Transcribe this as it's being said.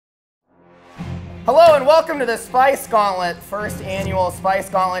Hello and welcome to the Spice Gauntlet, first annual Spice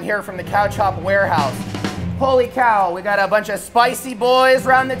Gauntlet here from the Cow Chop Warehouse. Holy cow, we got a bunch of spicy boys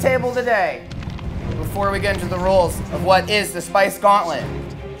around the table today. Before we get into the rules of what is the Spice Gauntlet,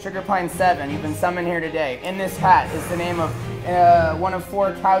 Sugar Pine 7, you've been summoned here today. In this hat is the name of one of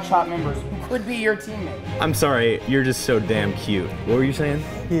 4 Cow Chop members who could be your teammate. I'm sorry, you're just so damn cute. What were you saying?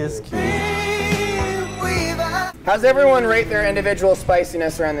 He is cute. How's everyone rate their individual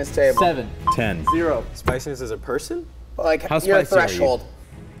spiciness around this table? 7. 10. 0. Spiciness as a person? Like How your spicy are you? threshold.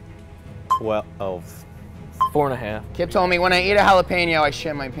 12. 4.5. Kip told me when I eat a jalapeno, I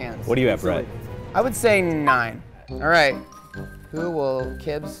shit my pants. What do you have, Brett? I would say 9. All right. Who will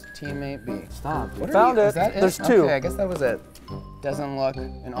Kib's teammate be? Stop. What Found are you, it. is that There's it? 2. Okay, I guess that was it. Doesn't look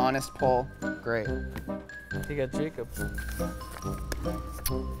an honest poll. Great. You got Jacob.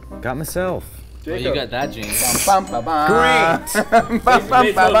 Got myself. Oh, you got that, James. Great! Bum, bum,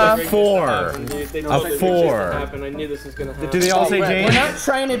 bum, bum. 4. A 4. I knew this was gonna happen. Do they all say We're James? not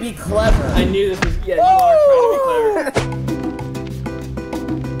trying to be clever. I knew this was, yeah, you are trying to be clever.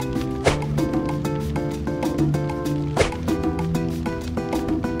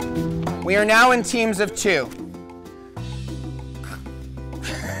 We are now in teams of 2.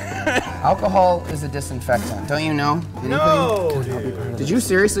 Alcohol is a disinfectant. Don't you know? No! Did you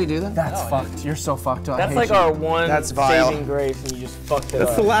seriously do that? That's fucked. You're so fucked up. That's like our one That's vile. saving grace and you just fucked it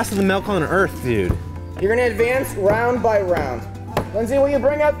That's up. the last of the milk on earth, dude. You're gonna advance round by round. Lindsay, will you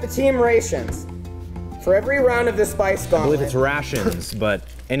bring up the team rations? For every round of the Spice I Gauntlet. believe it's rations, but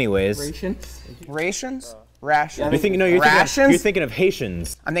anyways. Rations? Rations. You're thinking of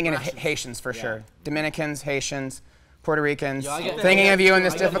Haitians. I'm thinking of Haitians for sure. Dominicans, Haitians, Puerto Ricans. Thinking of you in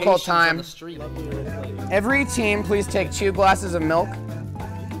this difficult time. Every team, please take 2 glasses of milk,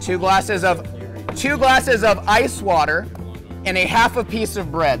 2 glasses of ice water, and a half a piece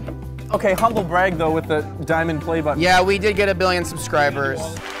of bread. Okay, humble brag though with the diamond play button. Yeah, we did get 1 billion subscribers.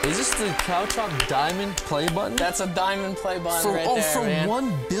 Is this the Cow Chop diamond play button? That's a diamond play button right there, for man.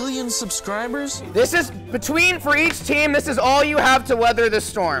 1 billion subscribers? This is for each team, this is all you have to weather the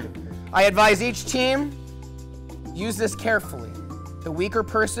storm. I advise each team, use this carefully. The weaker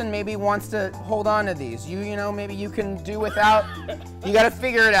person maybe wants to hold on to these. You know, maybe you can do without. You gotta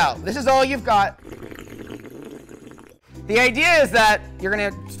figure it out. This is all you've got. The idea is that you're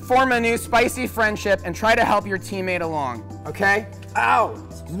gonna form a new spicy friendship and try to help your teammate along, okay? Ow!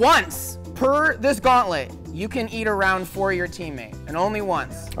 Once per this gauntlet, you can eat around for your teammate, and only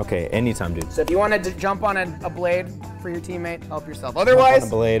once. Okay, anytime, dude. So if you want to jump on a blade for your teammate, help yourself. Otherwise, On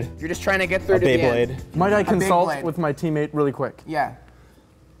a blade. you're just trying to get through A to the Beyblade. end. Might I consult blade. with my teammate really quick? Yeah.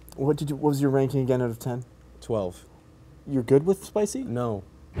 What was your ranking again out of 10? 12. You're good with spicy? No.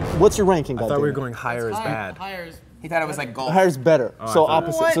 What's your ranking? I thought we were going higher is bad. He thought it was like gold. Higher's better. So thought-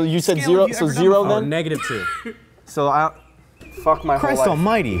 opposite. What So you said scale 0. have you So ever done 0 Oh, then. -2. So I fuck my Christ whole life.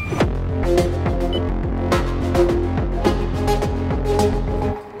 almighty.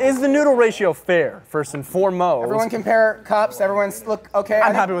 Is the noodle ratio fair? First and foremost. Everyone compare cups. Everyone's look okay.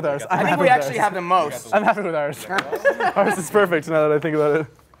 I'm happy with ours. I think we actually have the most. I'm happy with ours. Ours is perfect now that I think about it.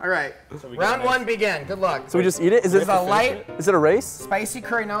 All right. Round 1 begin. Good luck. So we just eat it? Is It's a light, Is it a race? spicy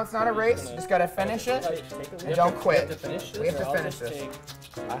curry. No, it's not a race. You just gotta finish it and don't quit. We have to finish this.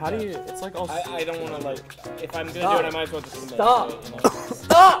 How do you, it's like all... I don't want to like, if I'm going to do it, I might as well just commit. Stop.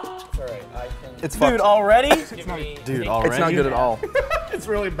 Stop! It's alright, I can... It's Dude, fucked. already? Dude, It's not good at all. It's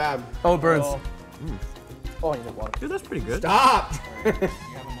really bad. Oh, it burns. Oh, you need water. Dude, that's pretty good. Stop.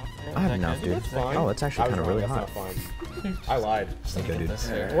 I have enough, dude. Oh, it's actually kind of really hot. I lied. Okay, dude.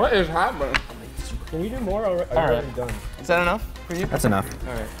 What is happening? Can you do more? Already done. Is that enough for you? That's enough.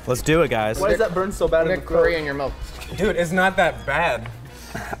 All right. Let's do it, guys. Why does that burn so bad in the Put curry throat? in your milk. Dude, it's not that bad.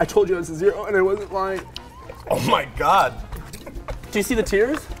 I told you it was a 0 and I wasn't lying. Oh my god. Do you see the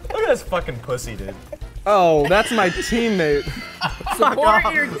tears? Look at this fucking pussy, dude. Oh, that's my teammate.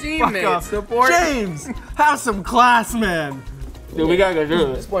 Support your teammates. Support. James, have some class, man. Dude, we gotta go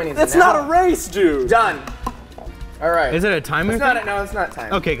do this. That's not a race, dude. Done. All right. Is it a timer? No, it's not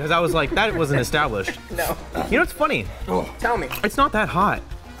time. Okay, because I was like, that wasn't established. No. You know what's funny? Tell me. It's not that hot,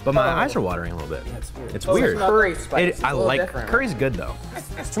 but my eyes are watering a little bit. It's weird. Curry spice. I like curry's good though.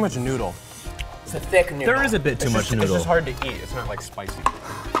 It's too much noodle. It's a thick noodle. There is a bit too much noodle. It's just hard to eat. It's not like spicy.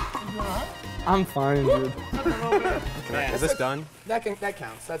 I'm fine, dude. Is this done? That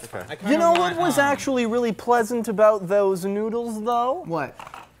counts. That's fine. You know what was actually really pleasant about those noodles, though? What?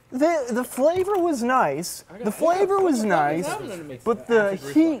 The flavor was nice. The flavor was nice, but the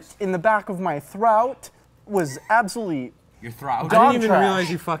heat in the back of my throat was absolutely Your throat. dog I didn't even trash.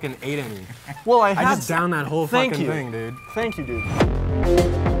 realize you fucking ate any. Well, I just downed that whole Thank fucking you. thing, dude. Thank you,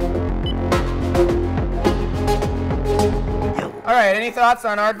 dude. right, any thoughts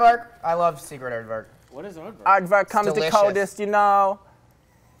on aardvark? I love secret aardvark. What is aardvark? Aardvark comes the coldest, you know.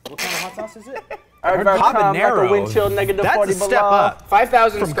 What kind of hot sauce is it? Aardvark comes like a wind chill negative 40 below. That's a step up.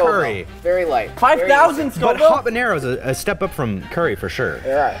 5,000 From Scoville. curry. Very light. 5,000 Scoville? But habanero is a step up from curry for sure.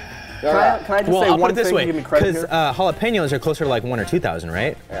 Yeah. Can I just say I'll one put it this thing way, to give me credit because here? jalapenos are closer to like 1,000 or 2,000,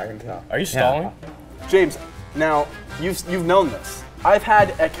 right? Yeah, I can tell. Are you stalling? James, now, you've known this. I've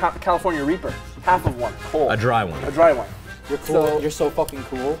had a California Reaper, half of one, cold. A dry one. A dry one. You're cool. You're so fucking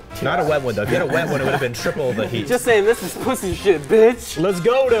cool. Not a wet one though. If you had a wet one, it would have been triple the heat. Just saying, this is pussy shit, bitch. Let's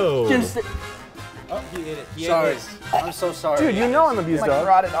go though. Oh, he ate it. He Sorry. ate it. I'm so sorry. Dude, you know I'm abused, Like dog.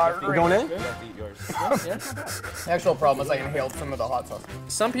 rotted artery. You going in? You have to eat yours. The actual problem is I inhaled some of the hot sauce.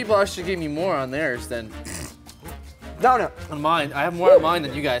 Some people actually gave me more on theirs than No. on mine. I have more on mine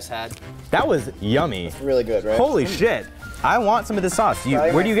than you guys had. That was yummy. Really good, right? Holy shit. I want some of this sauce.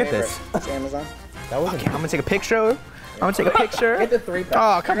 Where do you get this? Amazon. That was. Okay, I'm gonna take a picture. I'm gonna take a picture. Get the 3-pack.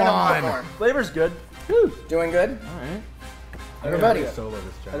 Oh, come on. Flavor's good. Doing good? Alright. Everybody.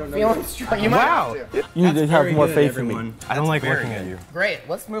 Feeling strong. You might Wow. have to. You need to have more faith in me. I don't like working at you. Great.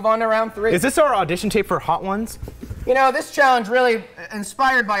 Let's move on to round 3. Is this our audition tape for Hot Ones? You know, this challenge really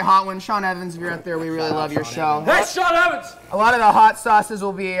inspired by Hot Ones. Sean Evans, if you're out there, we really love your show. Hey, Sean Evans! A lot of the hot sauces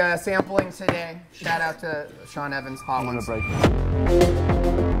we'll be sampling today. Shout out to Sean Evans, Hot Ones.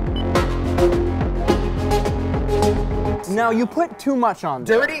 Now, you put too much on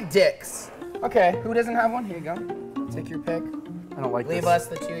there. Dirty Dicks. Okay, who doesn't have one? Here you go. Take your pick. I don't like Leave this. us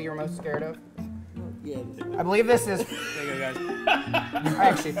the 2 you're most scared of. I believe this is. There you go, guys. I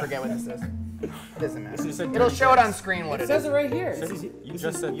actually forget what this is. It doesn't matter. It'll show it on screen what it is. It says it right here. You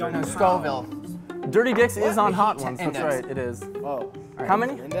just said No, Scoville. Dirty Dicks is on Hot Ones. That's Index. right, it is. Oh. How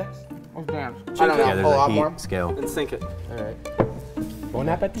many? Index? Oh, damn. I don't Yeah, know. there's A lot a more. heat scale. And sink it. Bon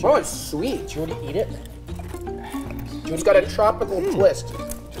appetit. Oh, it's sweet. Do you want to eat it? It's got a tropical twist.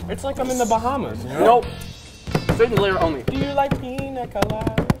 It's like I'm in the Bahamas. You know? Nope. Sweet and layer only. Do you like pina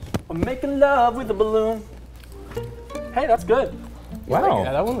coladas? I'm making love with a balloon. Hey, that's good. Wow.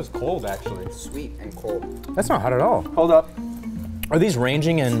 Yeah, that one was cold actually. Sweet and cold. That's not hot at all. Hold up. Are these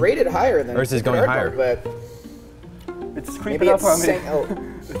ranging in? Rated higher than. Or is this going higher? But It's maybe creeping up on me. Oh,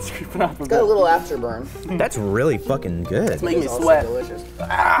 It's creeping up a it's got a bit. little afterburn. That's really fucking good. It's making me It's also sweat. delicious.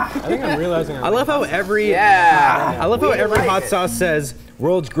 I think I'm realizing I love how every Yeah. I love how We every like hot it. sauce says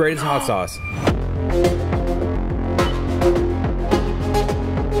world's greatest hot sauce.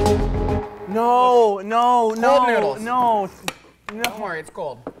 No, no, no, noodles. no. Don't worry, it's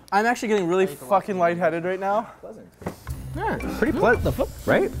cold. I'm actually getting really fucking lightheaded right now. Pretty pleasant,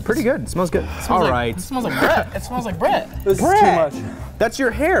 right? Pretty good. Smells good. All right. It smells like bread. It smells like bread. This is too Brett. much. That's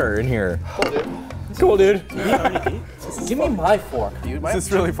your hair in here. Cool, dude. Give me my fork, dude. This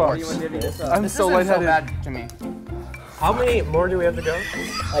is really fun. I'm This so isn't so lightheaded. bad to me. How many more do we have to go?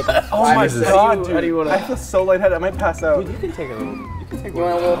 Oh my Jesus. god, dude. I feel so lightheaded. I might pass out. You can take a little. You can take You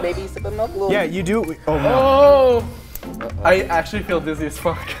want a little baby sip of milk? Yeah, you do. Oh no. Oh! I actually feel dizzy as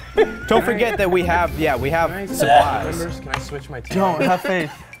fuck. Don't forget that we have supplies. Members, can I switch my team? Don't have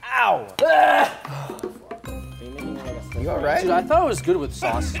faith. You alright? Dude, I thought it was good with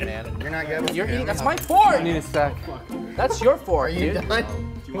sauces, man. You're not good with You're eating. eating. That's my fork. I need a stack. That's your fork, Are you dude.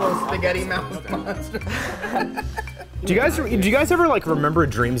 done? You little spaghetti mouth monster. Do you guys ever like remember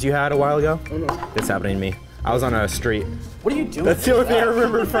dreams you had a while ago? That's happening to me. I was on a street. What are you doing? That's the only thing I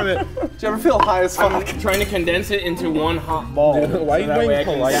remember from it. Do you ever feel high as fuck? I'm trying to condense it into one hot ball. Why are you that being way I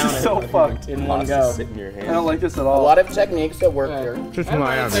can polite? down This is it so fucked. in one go. Sit in your hand. I don't like this at A all. lot of techniques that work here. Just I have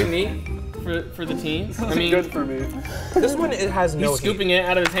my a own. technique for the teens. I mean, Good for me. This one it has no he's scooping it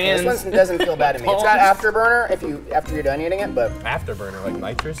out of his hands. This one doesn't feel bad to me. It's got afterburner after you're done eating it, but afterburner, like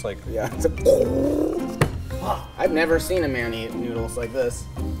nitrous, like yeah. It's a I've never seen a man eat noodles like this.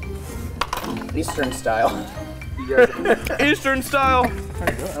 Eastern style. Eastern style. I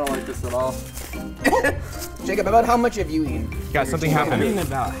don't like this at all. Jacob, about how much have you eaten? Guys, something I've happened. eaten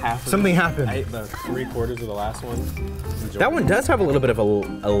about half. Of Something I happened. ate the 3/4 of the last one. That one does have a little bit of a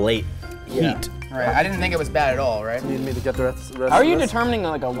late heat. Right. I didn't think it was bad at all, right? Need me to get the rest How are you of this? determining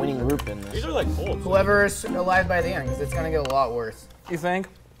like a winning group in These this? are like cold. Whoever is alive by the end, because it's gonna get a lot worse. You think?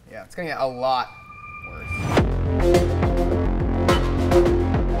 Yeah, it's gonna get a lot worse.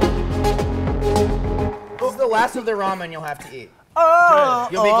 This is the last of the ramen you'll have to eat. Oh!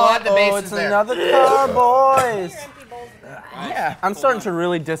 You'll be glad the base it's is there. another car, boys. Yeah. I'm starting to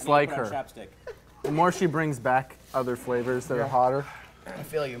really dislike her. The more she brings back other flavors that are hotter, I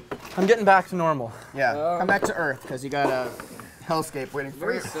feel you. I'm getting back to normal. Yeah. Come back to Earth, because you got a hellscape waiting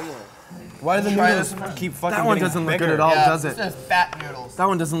for you. Why do the noodles keep fucking That one doesn't look good at all, Yeah, does this it? is fat noodles. That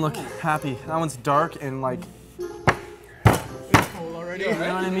one doesn't look happy. That one's dark and like. already. You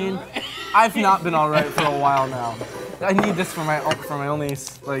know what I mean? I've not been all right for a while now. I need this for my only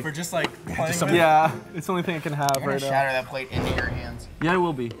like. For just like playing. Yeah, it's the only thing I can have I'm gonna right now. shatter that plate into your hands. Yeah, I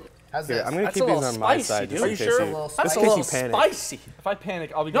will be. How's this? I'm gonna That's keep a these little on my spicy, side. dude. Just Are in you case sure? you- That's just a in case little you panic. spicy. If I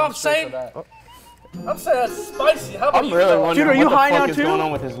panic, I'll be. No, I'm saying. I'm saying that's spicy. How about I'm you? really go? wondering Dude, are you what the high fuck now is too? going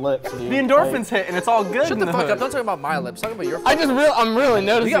on with his lips, dude. The endorphins hit and it's all good. Shut in the the fuck hood. up. Don't talk about my lips. Talk about your. I'm really You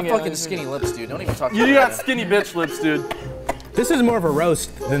noticing got fucking skinny lips, dude. Don't even talk. You got skinny bitch lips, dude. This is more of a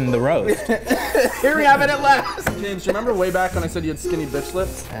roast than the roast. Here we have it at last. James, you remember way back when I said you had skinny bitch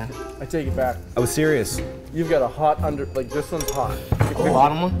lips? Yeah. I take it back. I was serious. You've got a hot under, like this one's hot. The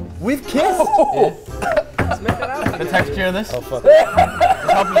bottom one? We've kissed. Let's make that out. The texture of this? Oh, fuck.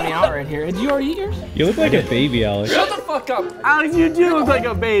 It's helping me out right here. Did you already eat yours? You look like a baby, Alex. Shut the fuck up. Alex, you do look like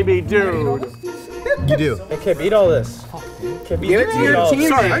a baby, dude. You do. Hey, Kip, eat all this. Kip, Give it to your team.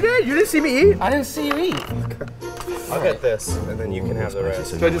 Sorry, I did. You didn't see me eat. I didn't see you eat. I'll get this, and then you can have the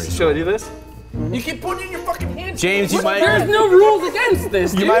rest. Should I do this? You keep putting it in your fucking hands. James, you might. There's no rules against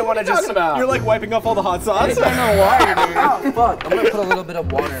this, dude. You might want to What are you just. talking about? You're like wiping off all the hot sauce. I don't know why you're doing that. Oh fuck! I'm gonna put a little bit of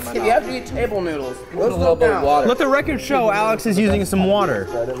water in my You mouth. have to eat table noodles. Put a little bit of water. Let the record show Alex is using some water.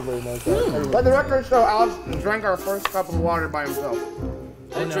 Let the record show Alex drank our first cup of water by himself.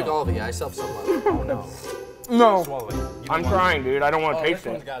 I didn't drink all of it. I still have some left. Oh no. No. I'm trying, dude. I don't want to taste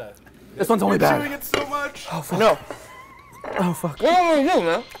it. This one's only bad. Chewing it so much. Oh fuck. No. Oh fuck. What are you doing,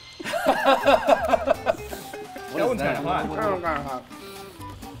 man? That one's kind of hot.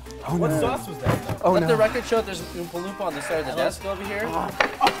 Oh What no. sauce was that? Oh Let the no. record show that there's a Oompa Loompa on the side of the desk over here.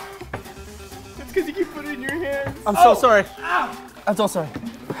 It's because you keep putting it in your hands. I'm so sorry. I'm so sorry.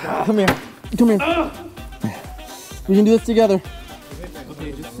 Come here. Come here. We can do this together.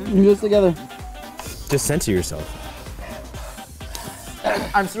 We can do this together. Just censor yourself.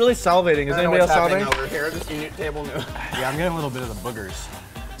 I'm really salivating. Is anybody else salivating? over here? This unit table noodle. Yeah, I'm getting a little bit of the boogers.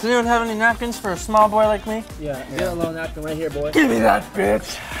 Does anyone have any napkins for a small boy like me? Yeah, get a little napkin right here, boy. Give me that,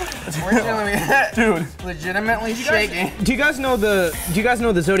 bitch. We're Dude. legitimately shaking. Do you guys know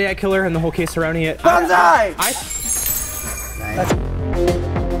the Zodiac killer and the whole case surrounding it? Banzai!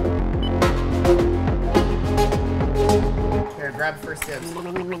 Here, grab first dibs.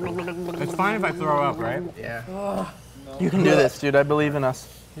 It's fine if I throw up, right? Yeah. You can do this, dude. I believe in us.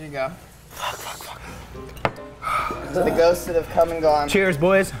 Here you go. To the ghosts that have come and gone. Cheers,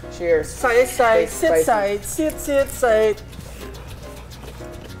 boys. Cheers. Side, side, Spicy. sit, side, sit, side.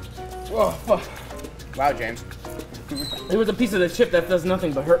 Whoa, fuck. Wow, James. It was a piece of the chip that does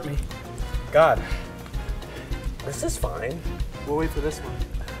nothing but hurt me. God. This is fine. We'll wait for this one.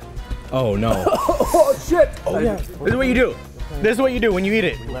 Oh no. Oh shit! Oh yeah. This is what you do. This is what you do when you eat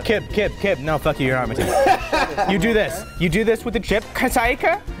it. Kip. No, fuck you. You're not my team. You do this. You do this with the chip.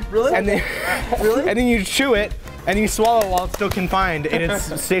 Kasaika. Really? And then, Really? and then you chew it, and you swallow it while it's still confined in its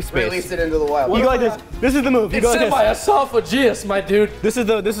safe space. Release it into the wild. You go like this. This is the move. You It's go in like my this. esophagus, my dude. This is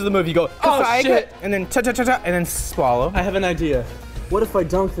the move. You go. Oh, "Kasaika," shit. And then cha cha cha cha, and then swallow. I have an idea. What if I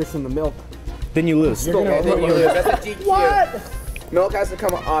dunk this in the milk? Then you lose. Okay, then you lose. That's a DQ. What? Milk has to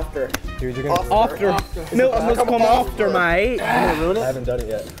come after. Dude, you're gonna. After. Milk must come after, mate. I haven't done it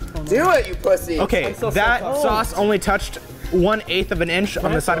yet. Do it, you pussy. Okay, that sauce only touched 1/8 of an inch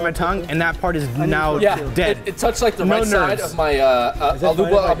on the side of my tongue, and that part is now dead. It touched like the No right side nerves. of my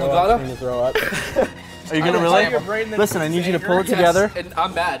aluba oblongata. You throw up. Are you gonna really? Listen, I need you to pull it together And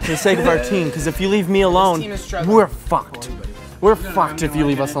I'm bad. for the sake of our team, because if you leave me alone, team is struggling. we're fucked. We're fucked if you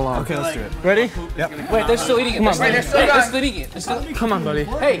leave us alone. Okay, let's do it. Ready? Wait, they're still eating it. They're still eating it. They're still- Come on, buddy.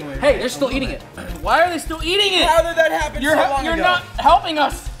 Hey, they're still eating it. Why are they still eating it? How did that happen You're not helping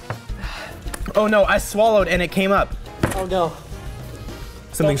us. Oh no, I swallowed and it came up. Oh no.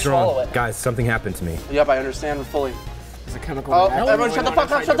 Something's swallow wrong. it. Guys, something happened to me. Yep, I understand fully. There's a chemical. Oh, reaction. everyone shut the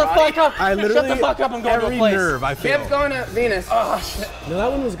fuck up, shut the fuck up. I literally, Shut the fuck up and go to a every place. nerve I feel. Kip's going to Venus. No,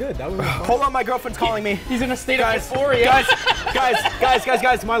 that one was good. That one was fine. Hold on, my girlfriend's calling me. He's in a state Guys, of euphoria.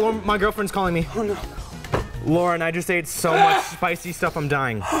 guys, my girlfriend's calling me. Oh no. Lauren, I just ate so much spicy stuff, I'm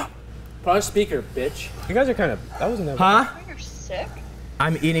dying. Put on speaker, bitch. You guys are kind of. That wasn't that bad. Huh? You're sick?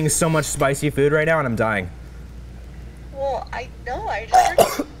 I'm eating so much spicy food right now and I'm dying. Well, I know. I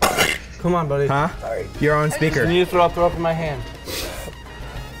just heard Come on, buddy. Huh? You're on You speaker. need to throw up in my hand.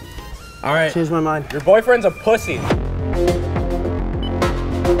 All right. Change my mind. Your boyfriend's a pussy.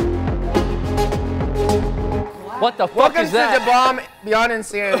 What the fuck Welcome is to the that? bomb beyond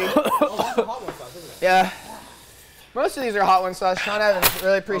insanity. Yeah. Most of these are hot ones, so Sean Evans,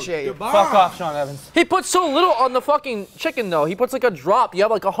 really appreciate you. Fuck off, Sean Evans. He puts so little on the fucking chicken though. He puts like a drop. You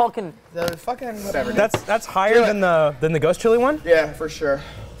have like a honking. The fucking whatever. That's higher than the ghost chili one? Yeah, for sure.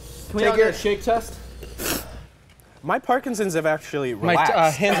 Can we all get a shake test? My Parkinson's have actually relaxed. My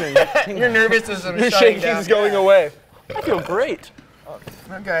hands are. Your nervousness Your shaking's going away. I feel great.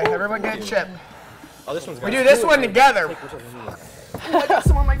 Okay, everyone get a chip. Oh, this one's We do this one together. I got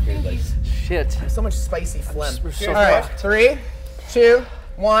some on my fingers. Shit. So much spicy phlegm. So All right, 3, 2,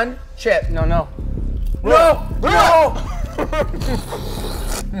 1, chip. No, no. No! No!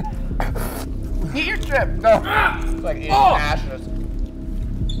 Eat your chip. No. It's like eating ashes.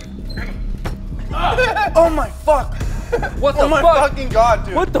 Oh my fuck! What the Oh my fuck? fucking god,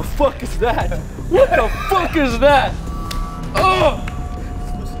 dude! What the fuck is that? What the fuck is that? Oh!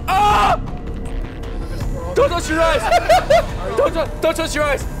 Ah! Don't touch your eyes! Don't touch your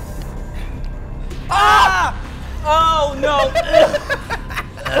eyes! Ah! Oh no!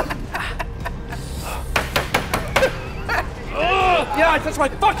 Yeah, I touched my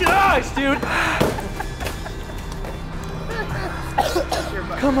fucking eyes, dude!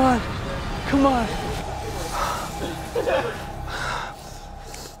 Come on. Come on.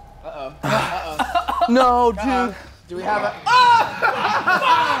 No, dude. Do we have a...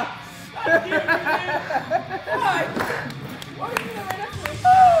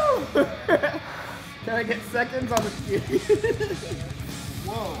 Can I get seconds on the TV?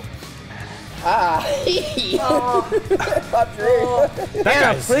 Whoa.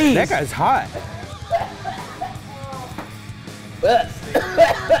 That guy's hot.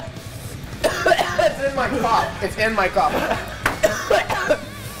 It's in my cough. It's in my cough.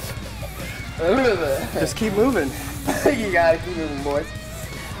 Just keep moving. You gotta keep moving, boys.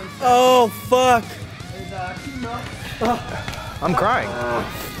 Oh fuck! I'm crying.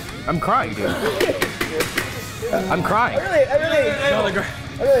 I'm crying, dude. I'm crying. I really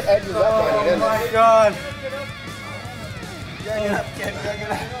edges up on you, didn't Oh it? my god!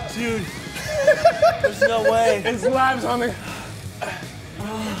 Dude, There's no way. his lab's on the...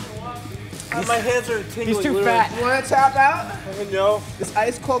 My hands are tingling. He's too fat. You wanna tap out? No. This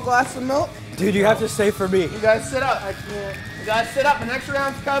ice cold glass of milk? Dude, you have to stay for me. You guys sit up. I can't. You guys sit up. The next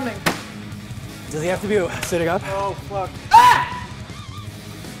round's coming. Does he have to be sitting up? Oh fuck.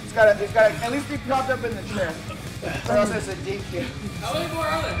 He's gotta at least be propped up in the chair. Or else it's a DQ. How many more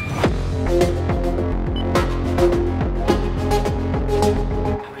are there?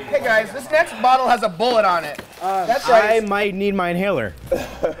 Hey guys, this next bottle has a bullet on it. That's I right. might need my inhaler.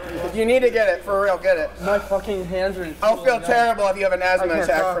 If you need to get it, for real, get it. My fucking hands are. I'll feel terrible if you have an asthma can't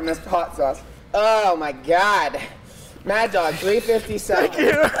attack talk. from this hot sauce. Oh my god. Mad Dog, 357.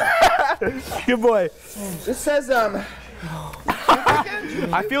 Good boy. This says, I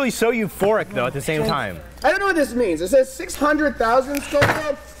feel he's so euphoric though at the same time. I don't know what this means. It says 600,000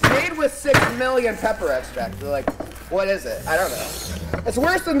 Scoville made with 6 million pepper extract. They're like, what is it? I don't know. It's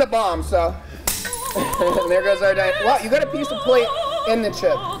worse than the bomb, so. There goes our diet. Wow, you got a piece of plate in the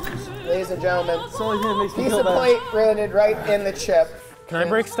chip. Ladies and gentlemen, piece of plate rented right in the chip. Can I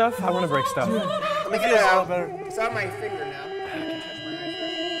break stuff? I want to break stuff. Let me get it out. It's on my finger now.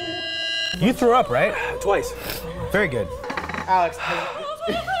 You threw up, right? Twice. Very good. Alex. That's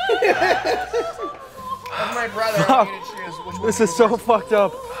my brother. I want you to choose which one. This is so fucked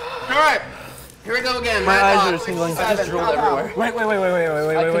up. All right. Here we go again. My Mad eyes Dog, are tingling. 67. I just drooled everywhere. Wait. I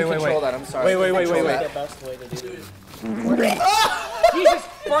couldn't control that, I'm sorry. Wait. Jesus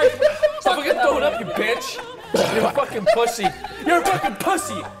Christ! Stop fucking throwing up, you bitch! You're a fucking pussy. You're a fucking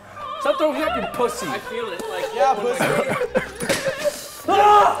pussy! Stop throwing up, you pussy! I feel it, like, Yeah, pussy.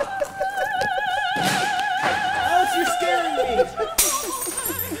 Alex, you're scaring me.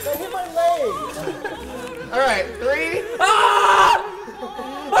 Don't hit my leg. All right, 3.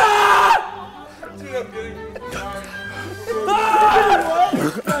 Dude, I'm getting.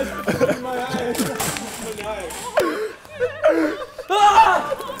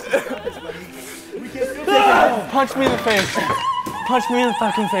 Punch me in the face. Punch me in the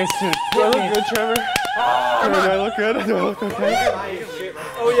fucking face, dude. Do I look good, Trevor? Do I look good? Do I look okay?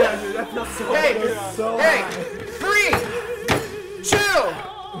 Oh yeah, dude, that feels so good. Hey, 3, 2,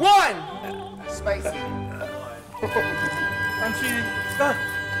 1. Spicy. I'm cheating.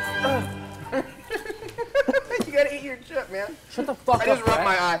 You gotta eat your chip, man. shut the fuck I up, just rubbed Brad.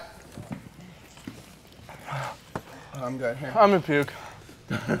 my eye. Oh, I'm good. Here. I'm gonna puke.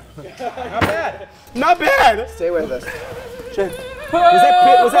 Not bad. Stay with us. Was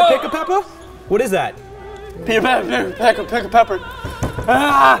that pick a pepper? What is that? Pepper, pepper.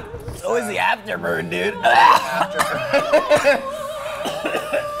 It's always the afterburn, dude.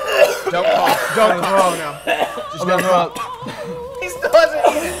 Don't cough. Don't cough now. Just don't cough. He still hasn't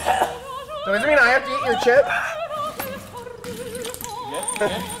eaten. So does it mean I have to eat your chip?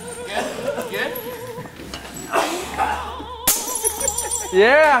 Good?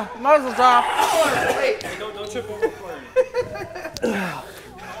 Yeah, muzzle top. Wait. Don't trip over.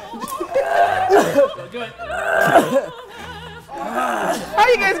 Do it. How are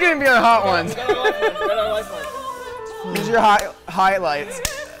you guys gonna be our hot ones? These are your highlights.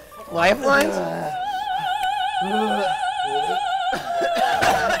 Lifelines?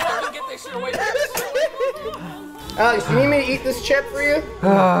 Alex, do you need me to eat this chip for you?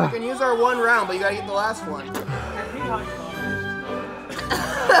 You can use our one round, but you gotta eat the last one.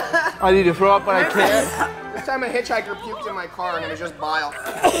 I need to throw up, but I can't. This time a hitchhiker puked in my car and it was just bile.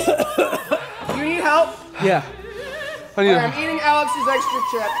 Do you need help? Yeah. I need I'm eating Alex's extra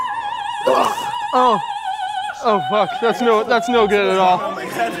chip. Oh. Oh fuck. That's no good at all.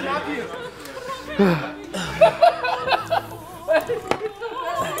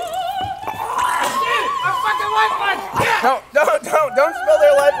 Don't spill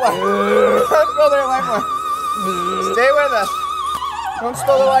their lifeline. Don't spill their lifeline. Stay with us. Don't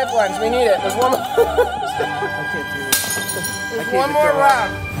spill the lifelines. We need it. There's one more. I can't do this. There's one more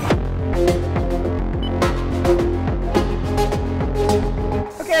round.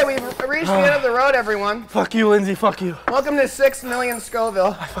 Okay, we've reached the end of the road, everyone. Fuck you, Lindsay. Fuck you. Welcome to 6 million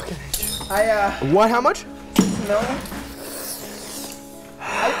Scoville. I fucking hate you. What? How much? 6 million?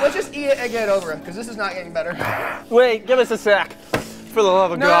 Let's just eat it and get it over it, because this is not getting better. Wait, give us a sec. For the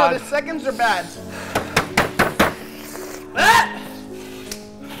love of God. No, the seconds are bad. Ah!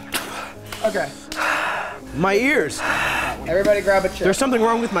 Okay. My ears. Everybody grab a chip. There's something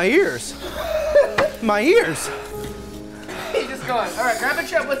wrong with my ears. My ears. He's just going. All right, grab a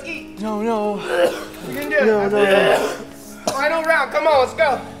chip. Let's eat. No. You can do it. No. Final round. Come on, let's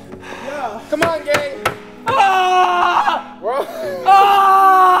go. Yeah. Come on, gang. We're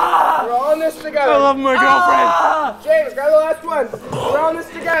all in this together. I love my girlfriend. James, grab the last one. We're all in this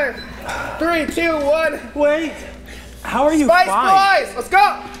together. 3, 2, 1. Wait. How are you Spice fine? Boys, let's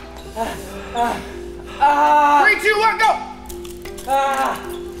go. 3, 2, 1, go.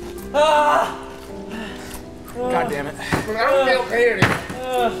 God damn it. I don't feel pain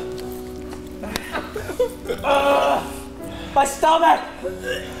anymore. My stomach!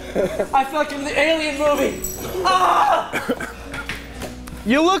 I feel like I'm in the Alien movie.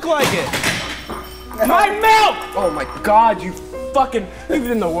 You look like it. My milk! Oh my God, you've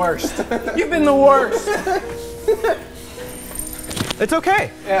been the worst. You've been the worst. It's okay.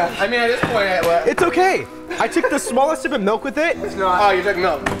 Yeah, I mean at this point, It's okay. I took the smallest sip of milk with it. it's not. Oh, you took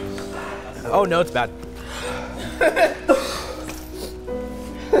milk. Oh no, it's bad.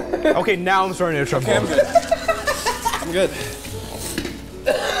 Okay, now I'm starting to trouble. Okay, I'm good. I'm good.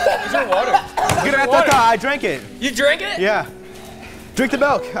 Where's your water? I drank it. You drank it? Yeah. Drink the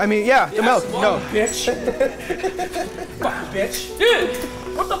milk. I mean, yeah, the milk. No. Bitch. Fuck, bitch. Dude,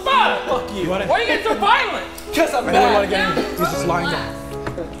 what the fuck? Fuck you. Why are you getting so violent? Because I'm I don't want mad. to get him. He's just lying down.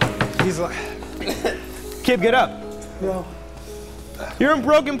 He's like, Kib, get up. No. You're in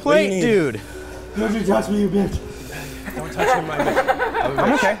broken plate, dude. Don't you touch me, you bitch. Don't touch him, my bitch.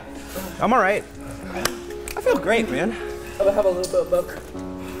 I'm okay. I'm all right. I feel great, man. I'm gonna have a little bit of milk.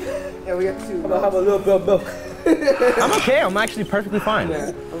 Yeah, we got 2. I'm gonna have a little bit of milk. I'm okay. I'm actually perfectly fine.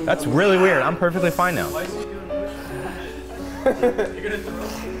 That's really weird. I'm perfectly fine now.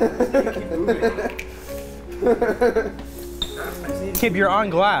 Kib, you're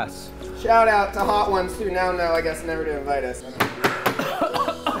on glass. Shout out to Hot Ones who now know, I guess, never to invite us.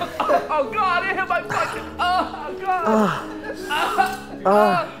 Oh God, I hit my fucking. Oh God.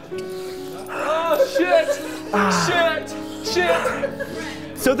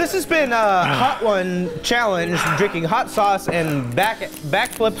 Shit. So this has been a Hot One challenge, drinking hot sauce and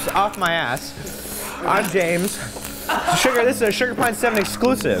backflips off my ass. I'm James. This is a Sugar Pine 7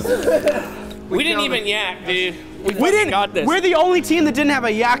 exclusive. We didn't even yak, dude. We didn't. Got this. We're the only team that didn't have a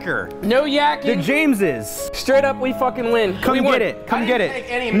yacker. No yakking. The Jameses. Straight up, we fucking win. Come we won. get it. Come get take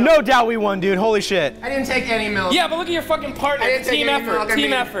any it. milk. No doubt we won, dude. Holy shit. I didn't take any milk. Yeah, but look at your fucking partner. I didn't take Team any effort. milk. I Team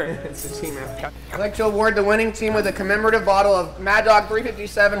mean, effort. It's a team effort. I'd like to award the winning team with a commemorative bottle of Mad Dog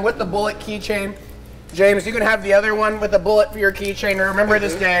 357 with the bullet keychain. James, you can have the other one with a bullet for your keychain to remember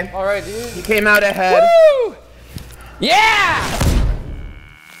this day. All right, dude. You came out ahead. Woo! Yeah!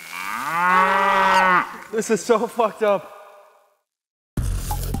 This is so fucked up.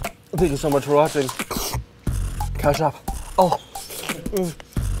 Thank you so much for watching. Couch up. Oh.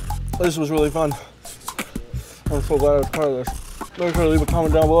 This was really fun. I'm so glad I was part of this. Make sure to leave a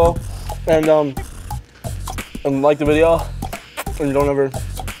comment down below and like the video. And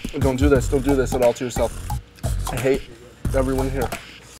don't do this at all to yourself. I hate everyone here.